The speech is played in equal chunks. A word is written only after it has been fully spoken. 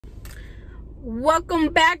Welcome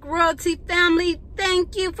back, royalty family.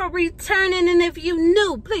 Thank you for returning, and if you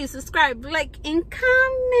new, please subscribe, like, and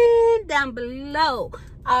comment down below.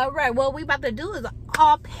 All right, what we about to do is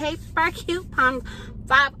all paper coupons,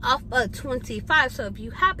 5 off of 25. So if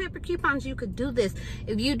you have paper coupons, you could do this.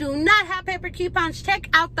 If you do not have paper coupons,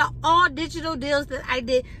 check out the all digital deals that I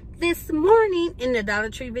did this morning in the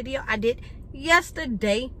Dollar Tree video I did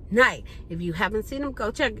yesterday night. If you haven't seen them,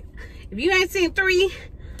 go check it. If you ain't seen 3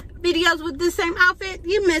 videos with the same outfit,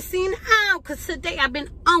 you're missing out, because today I've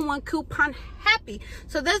been on one coupon happy.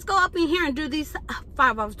 So let's go up in here and do these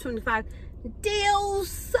 5 off 25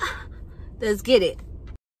 deals. Let's get it.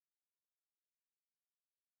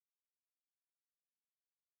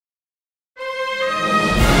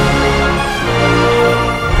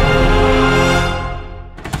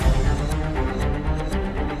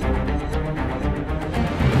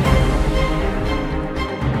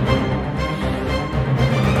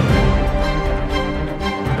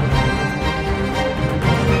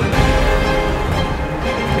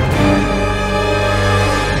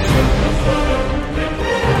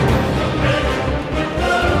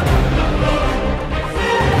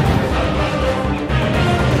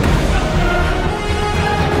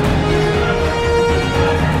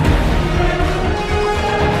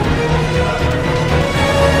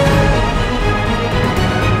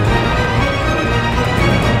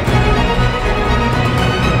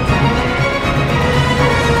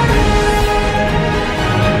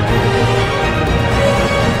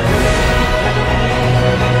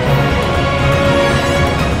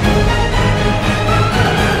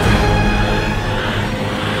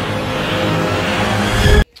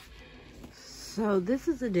 So this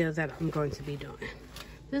is the deal that I'm going to be doing.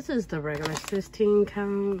 This is the regular 16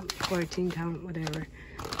 count, 14 count, whatever.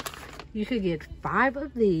 You could get 5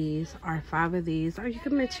 of these or 5 of these, or you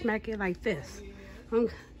can mismatch it like this.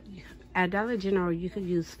 At Dollar General, you could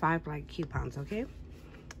use 5 like coupons, okay?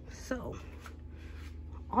 So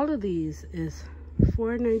all of these is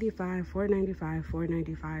 $4.95, $4.95,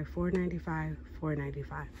 $4.95, $4.95,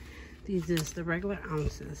 $4.95. These is the regular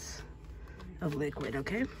ounces of liquid,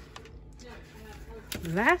 okay?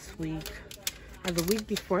 Last week, or the week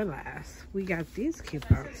before last, we got these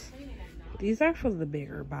coupons. These are for the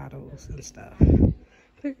bigger bottles and stuff.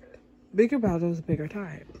 Bigger bottles, bigger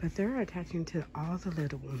type. But they're attaching to all the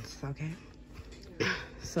little ones, okay?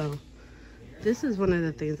 So, this is one of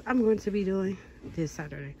the things I'm going to be doing this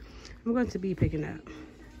Saturday. I'm going to be picking up.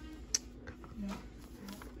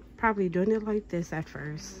 Probably doing it like this at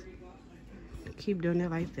first. Keep doing it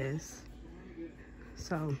like this.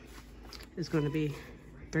 So, it's going to be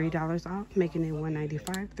 $3 off, making it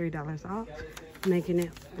 $1.95, $3 off, making it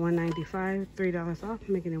 $1.95, $3 off,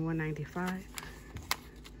 making it $1.95,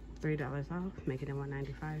 $3 off, making it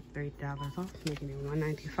 $1.95, $3 off, making it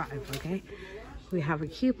 $1.95, okay? We have a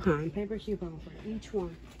coupon, paper coupon for each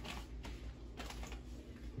one.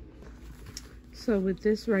 So with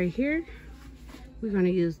this right here, we're going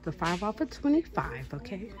to use the 5 off of 25,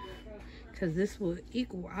 okay? Because this will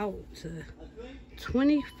equal out to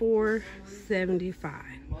 $24.75.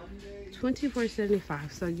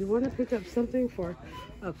 $24.75. So you want to pick up something for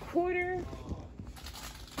a quarter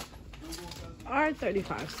or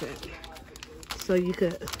 35 cents. So you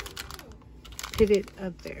could put it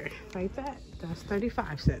up there like that. That's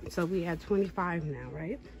 35 cents. So we add 25 now,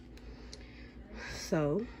 right?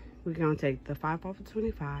 So we're going to take the 5 off of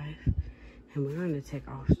 25, and we're going to take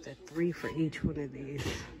off the 3 for each one of these.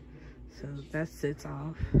 So that sits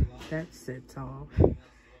off, that sits off,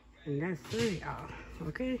 and that's 3 off,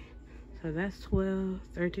 okay? So that's 12,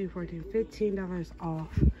 13, 14, $15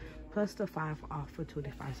 off, plus the 5 off for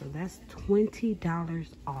 25. So that's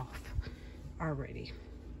 $20 off already.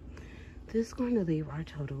 This is going to leave our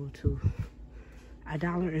total to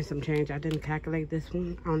 $1 and some change. I didn't calculate this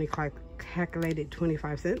one. I only calculated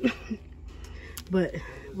 25 cents. But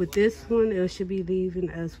with this one, it should be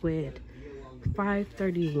leaving us with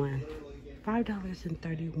 $5.31.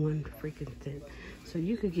 $5.31 freaking cents. So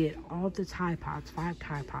you could get all the Tide Pods, 5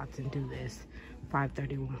 Tide Pods, and do this,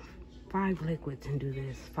 $5.31. 5 liquids and do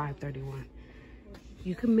this, $5.31.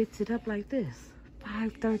 You can mix it up like this,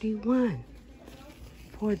 $5.31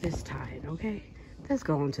 for this Tide, okay? Let's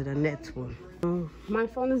go on to the next one. My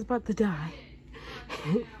phone is about to die,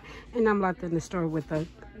 and I'm locked in the store with the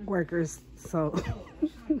workers, so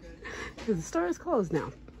the store is closed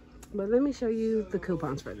now. But let me show you the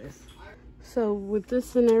coupons for this. So with this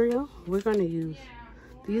scenario, we're going to use,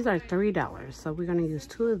 these are $3. So we're going to use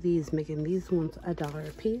 2 of these, making these ones $1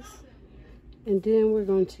 a piece. And then we're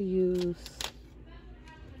going to use,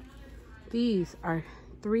 these are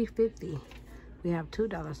 $3.50. we have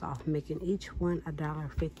 $2 off, making each one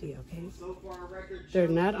 $1.50, okay? They're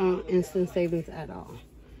not on instant savings at all.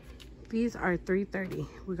 These are $3.30.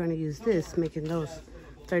 We're going to use this, making those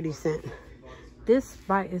 30 cents. This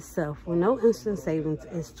by itself, with no instant savings,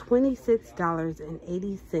 is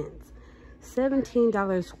 $26.80.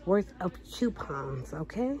 $17 worth of coupons,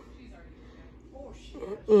 okay?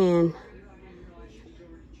 And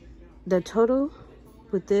the total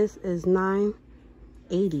with this is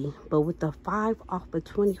 $9.80, but with the 5 off of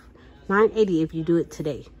 $9.80 if you do it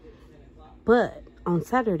today. But on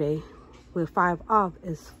Saturday, with 5 off,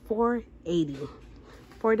 is $4.80.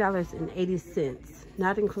 $4.80,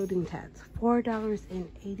 not including tax.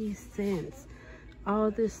 $4.80. All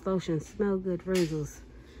this lotion, smell good razors.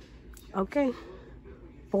 Okay,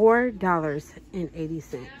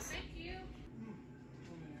 $4.80.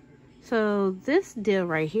 So this deal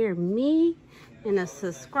right here, me and a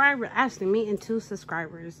subscriber, actually me and 2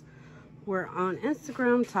 subscribers, were on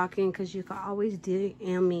Instagram talking, because you can always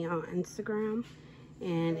DM me on Instagram.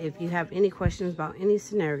 And if you have any questions about any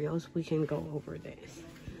scenarios, we can go over this.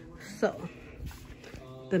 So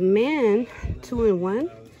the men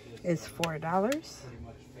 2-in-1 is $4,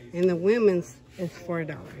 and the women's is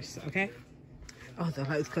 $4, okay? Oh, the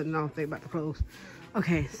light's cutting off, they about to close.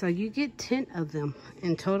 Okay, so you get 10 of them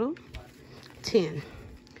in total. 10.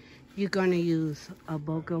 You're gonna use a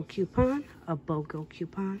BOGO coupon, a BOGO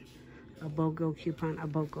coupon, a BOGO coupon, a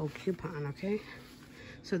BOGO coupon, okay?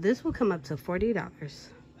 So this will come up to $40.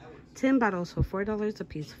 10 bottles for $4 a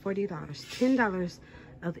piece, $40. $10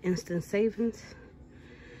 of instant savings.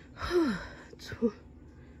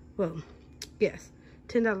 Well, yes,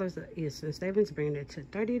 $10 of instant savings, bringing it to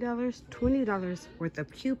 $30. $20 worth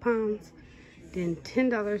of coupons, then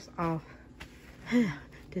 $10 off,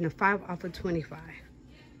 then a 5 off of 25.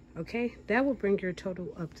 Okay, that will bring your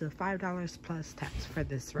total up to $5 plus tax for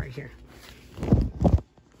this right here.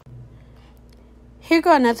 Here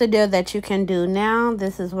go another deal that you can do now.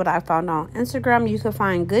 This is what I found on Instagram. You can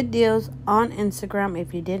find good deals on Instagram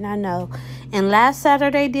if you did not know. And last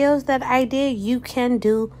Saturday deals that I did, you can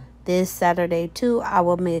do this Saturday too. I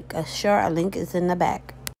will make sure a link is in the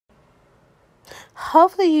back.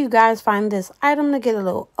 Hopefully you guys find this item to get a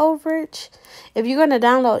little overage. If you're going to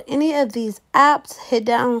download any of these apps, hit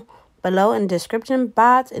down below in description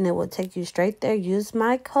box and it will take you straight there. Use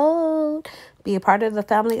my code. Be a part of the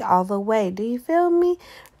family all the way. Do you feel me?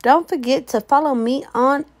 Don't forget to follow me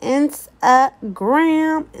on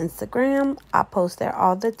Instagram. I post there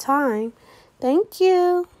all the time. Thank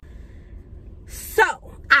you. So,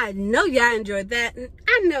 I know y'all enjoyed that.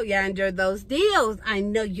 I know y'all enjoyed those deals. I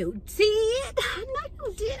know you did. I know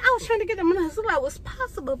you did. I was trying to get them as low as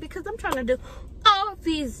possible because I'm trying to do all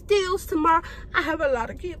these deals tomorrow. I have a lot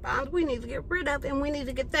of coupons we need to get rid of, and we need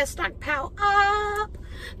to get that stockpile up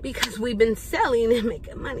because we've been selling and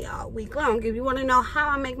making money all week long. If you want to know how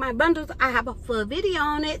I make my bundles, I have a full video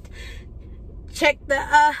on it. Check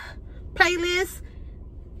the playlist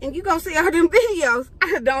and you're going to see all them videos.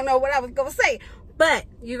 I don't know what I was going to say, but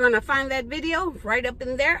you're going to find that video right up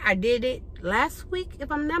in there. I did it last week,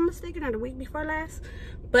 if I'm not mistaken, or the week before last.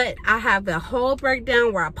 But I have the whole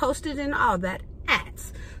breakdown where I posted and all that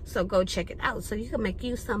ads. So go check it out so you can make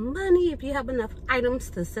you some money if you have enough items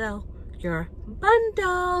to sell your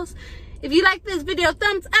bundles. If you like this video,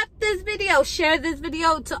 thumbs up this video. Share this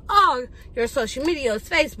video to all your social medias,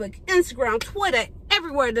 Facebook, Instagram, Twitter,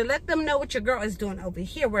 everywhere, to let them know what your girl is doing over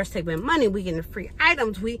here. We're saving money. We getting free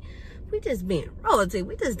items. We just being royalty.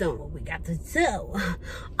 We just doing what we got to do.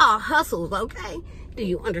 All hustles, okay? Do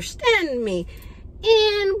you understand me?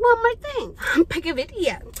 And one more thing. Pick a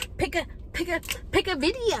video. Pick a video. Pick a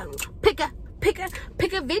video. Pick a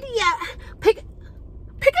video.